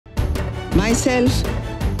My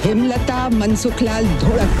self Hemlata Mansukhlal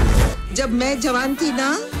धोड़क। जब मैं जवान थी ना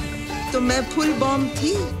तो मैं फुल बॉम्ब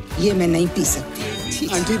थी। ये मैं नहीं पी सकती।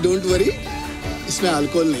 आंटी डोंट वरी, इसमें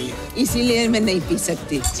अल्कोहल नहीं है, इसीलिए मैं नहीं पी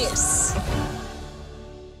सकती। Cheers.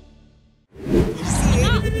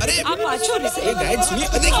 अरे डैड सुनिए।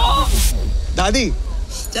 दादी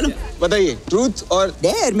चलो बताइए, ट्रूथ और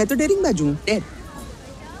डेयर। मैं तो डेरिंग बाजू हूँ। डेयर।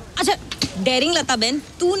 अच्छा डेरिंग लता बहन,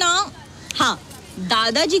 तू ना हाँ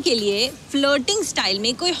दादाजी के लिए फ्लर्टिंग स्टाइल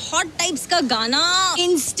में कोई हॉट टाइप्स का गाना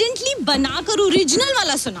इंस्टेंटली बनाकर ओरिजिनल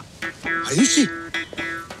वाला सुना। आयुषी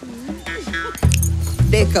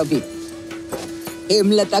देख अभी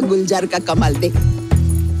हेमलता गुलजार का कमाल देख।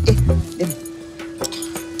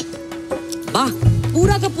 वाह,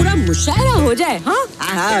 पूरा का पूरा मुशायरा हो जाए। हाँ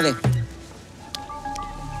हाँ वे।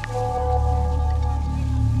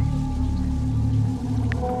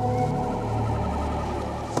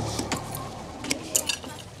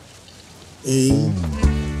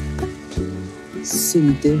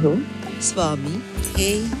 सुनते हो स्वामी?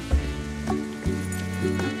 हे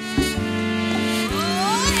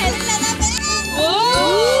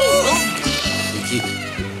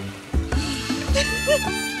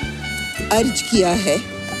अर्ज किया है,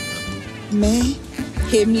 मैं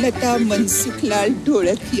हेमलता मनसुखलाल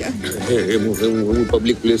ढोलकिया।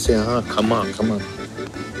 पब्लिक प्लेस से, हाँ खमा खमा।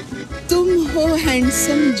 तुम हो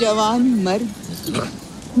हैंडसम जवान मर्द,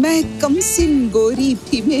 मैं कमसिन गोरी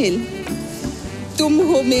फीमेल। तुम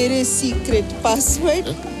हो मेरे सीक्रेट पासवर्ड,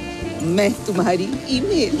 मैं तुम्हारी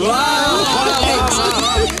ईमेल।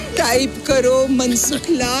 टाइप करो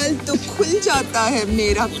मनसुखलाल तो खुल जाता है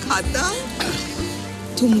मेरा खाता।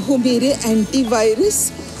 तुम हो मेरे एंटीवायरस,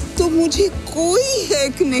 तो मुझे कोई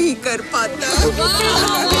हैक नहीं कर पाता।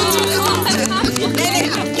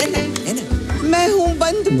 मैं हूँ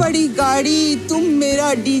बंद पड़ी गाड़ी, तुम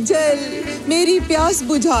मेरा डीजल, मेरी प्यास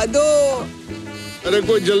बुझा दो। अरे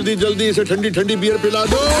कोई जल्दी जल्दी इसे ठंडी ठंडी बियर पिला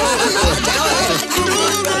दो।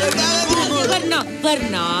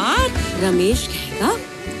 वरना रमेश कहेगा,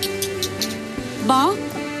 बा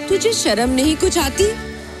तुझे शर्म नहीं कुछ आती?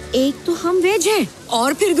 एक तो हम वेज हैं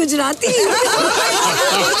और फिर गुजराती।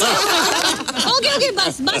 ओके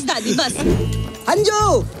बस बस दादी बस।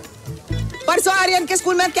 अंजू, परसों आर्यन के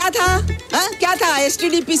स्कूल में क्या था? हा? क्या था?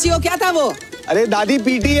 STD PCO क्या था वो? अरे दादी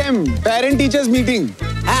PTM, पेरेंट टीचर्स मीटिंग।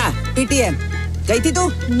 हाँ PTM। गई थी तू?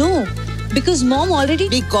 No, because mom already.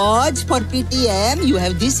 Because for PTM you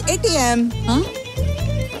have this ATM. हाँ?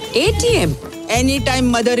 ATM? Anytime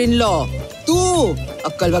mother-in-law. तू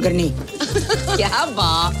अक्कल वगर नहीं। क्या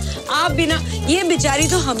बा, आप बिना ये बेचारी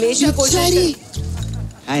तो हमेशा कोशिश।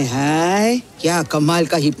 हाय हाय, क्या कमाल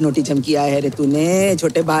का हिप्नोटिज्म किया है रे तूने,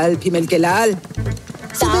 छोटे बाल फीमेल के लाल।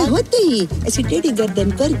 सुबह होते ही ऐसी टेढ़ी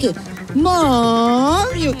गर्दन करके,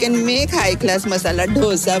 mom you can make high class masala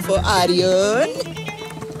dosa for Aryan.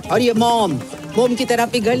 और ये मॉम की तरह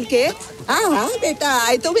पिघल के, हाँ बेटा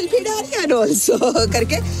आई तो विल फीड आर्यन आल्सो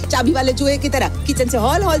करके, चाबी वाले चूहे की तरह किचन से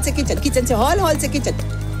हॉल, हॉल से किचन, किचन से हॉल, हॉल से किचन।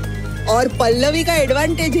 और पल्लवी का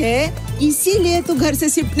एडवांटेज है, इसीलिए तू घर से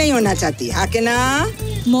शिफ्ट नहीं होना चाहती, हाँ के ना?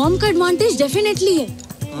 मॉम का एडवांटेज डेफिनेटली है।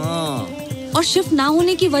 और शिफ्ट ना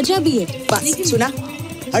होने की वजह भी है। बस सुना,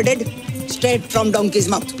 हर्डेड straight from donkey's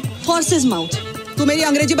mouth, horses mouth. तू मेरी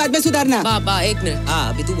अंग्रेजी बात में सुधारना। बाबा एक मिनट। हाँ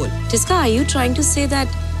अभी तू बोल। जिसका are you trying to say that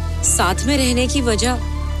साथ में रहने की वजह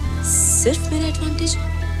सिर्फ मेरा एडवांटेज?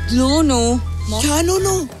 नो क्या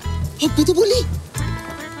नो? अभी तो बोली।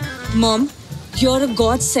 Mom, you're a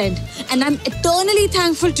godsend and I'm eternally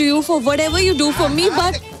thankful to you for whatever you do for me,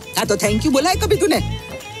 but हाँ तो थैंक यू बोला है कभी तूने?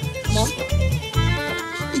 Mom,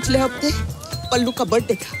 पिछले हफ्ते पल्लू का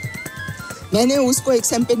बर्थडे था, मैंने उसको एक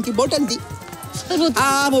शैंपेन की बोतल दी।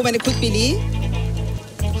 वो मैंने खुद पी ली।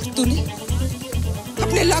 तूने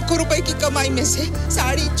अपने लाखों रुपए की कमाई में से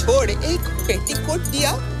साड़ी छोड़ एक पेटीकोट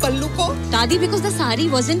दिया पल्लू को। Daddy, because the sari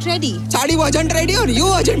wasn't ready. Sari wasn't ready और you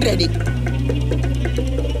wasn't ready।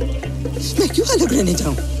 मैं क्यों अलग रहने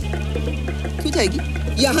जाऊं? क्यों जाएगी?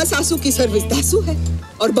 यहाँ सासू की सर्विस दासू है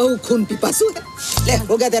और बहू खून पिपासू है। ले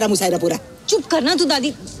हो गया तेरा मुशायरा पूरा। चुप करना तू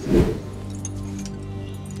दादी।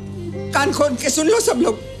 कान खोल के सुन लो सब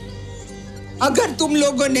लोग, अगर तुम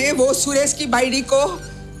लोगों ने वो सुरेश की बाइडी को,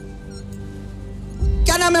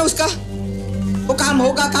 क्या नाम है उसका, वो काम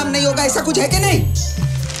होगा काम नहीं होगा ऐसा कुछ है कि नहीं?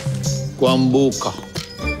 क्वाम्बो का।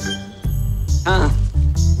 हाँ,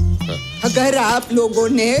 अगर आप लोगों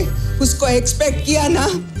ने उसको एक्सपेक्ट किया ना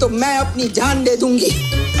तो मैं अपनी जान दे दूंगी।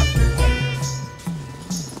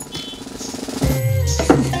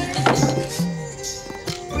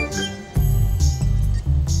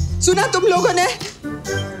 सुना तुम लोगों ने?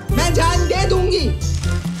 मैं जान दे दूंगी।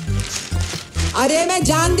 अरे मैं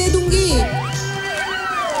जान दे दूंगी।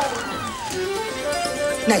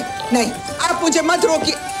 नहीं नहीं, आप मुझे मत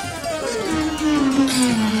रोकिए।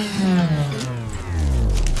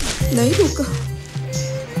 नहीं रुका।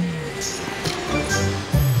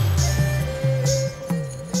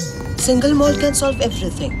 Single mole can solve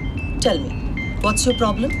everything. Tell me, what's your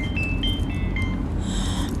problem?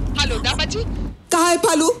 Hello दादा जी। कहाँ है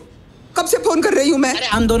फालू? कब से फोन कर रही हूँ मैं।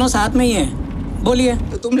 हम दोनों साथ में ही हैं। बोलिए।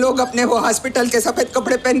 तो तुम लोग अपने वो हॉस्पिटल के सफेद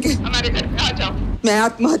कपड़े पहन के हमारे घर पे आ जाओ। मैं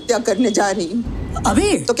आत्महत्या करने जा रही हूँ।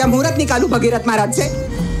 अभी? तो क्या मुहूर्त निकालूं भगीरथ महाराज से?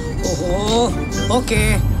 ओहो, ओके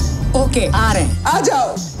ओके, आ रहे हैं। आ जाओ।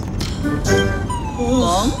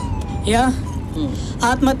 या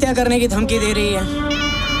आत्महत्या करने की धमकी दे रही है।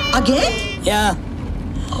 Again? या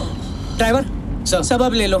ड्राइवर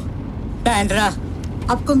सबब ले लो। पैंड्रा।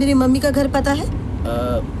 आपको मेरी मम्मी का घर पता है?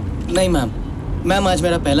 नहीं मैम आज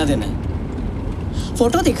मेरा पहला दिन है।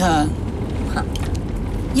 फोटो दिखा। हाँ,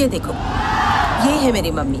 ये देखो, ये है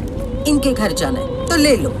मेरी मम्मी। इनके घर जाना है तो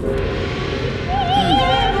ले लो।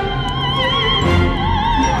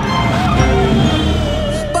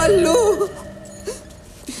 बल्लू,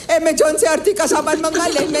 अमेज़न से आरती का सामान मंगा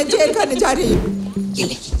ले, मैं जेल खाने जा रही हूँ। ये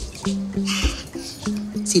ले।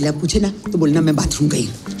 शीला पूछे ना तो बोलना मैं बाथरूम गई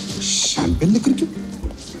हूँ। शैंपेन लेकर क्यों?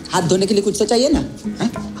 हाथ धोने के लिए कुछ तो चाहिए ना?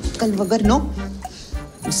 अक्कल वगर नो।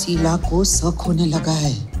 शीला को शक होने लगा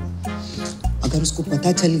है। अगर उसको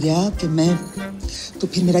पता चल गया कि मैं, तो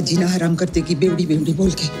फिर मेरा जीना हराम कर देगी बेवड़ी बेवड़ी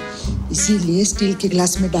बोल के। इसीलिए स्टील के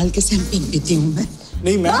ग्लास में डाल के शैंपेन पीती हूँ मैं।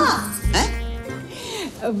 नहीं मैम।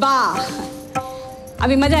 वाह,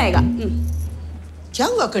 अभी मजा आएगा। क्या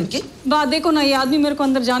हुआ कणकी? वाह, देखो ना, ये आदमी मेरे को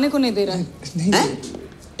अंदर जाने को नहीं दे रहा है।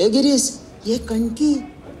 ए गिरीश, ये कणकी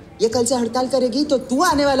ये कल से हड़ताल करेगी तो तू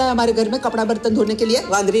आने वाला है हमारे घर में कपड़ा बर्तन धोने के लिए,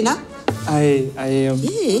 वांदरी ना? ये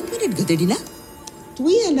एक मिनट गधेड़ी ना, तू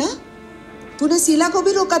ही है ना? तूने शीला को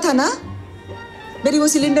भी रोका था ना, मेरी वो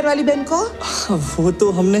सिलेंडर वाली बहन को? वो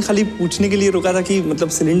तो हमने खाली पूछने के लिए रोका था कि मतलब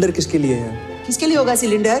सिलेंडर किसके लिए है। किसके लिए होगा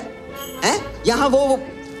सिलेंडर? हैं? यहाँ वो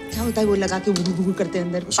क्या होता है वो लगा के बुबू करते हैं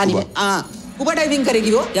अंदर पानी में। हाँ, स्कूबा डाइविंग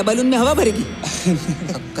करेगी वो या बलून में हवा भरेगी?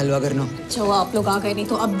 अक्कल वगर नो। अच्छा हुआ आप लोग आ गए, नहीं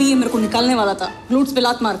तो अब भी ये मेरे को निकालने वाला था ग्लूट्स पे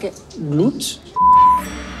लात मार के। ग्लूट्स?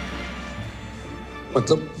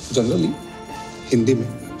 मतलब जनरली हिंदी में,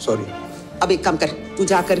 सॉरी। अब एक काम कर, तू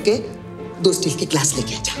जा करके 2 स्टील के ग्लास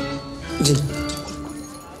लेके आ जा। जी।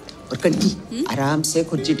 और कणकी आराम से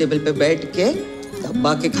कुर्सी टेबल पे बैठ के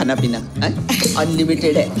दबा के खाना पीना,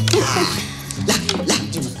 अनलिमिटेड है। ला ला।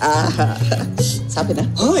 साफ है ना?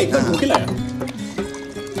 हाँ, एकदम धोके लाया।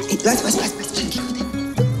 बस बस बस बस।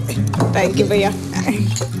 थैंक यू भैया।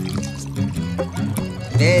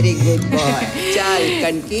 Very good boy. चल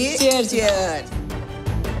कणकी, Cheers. cheers.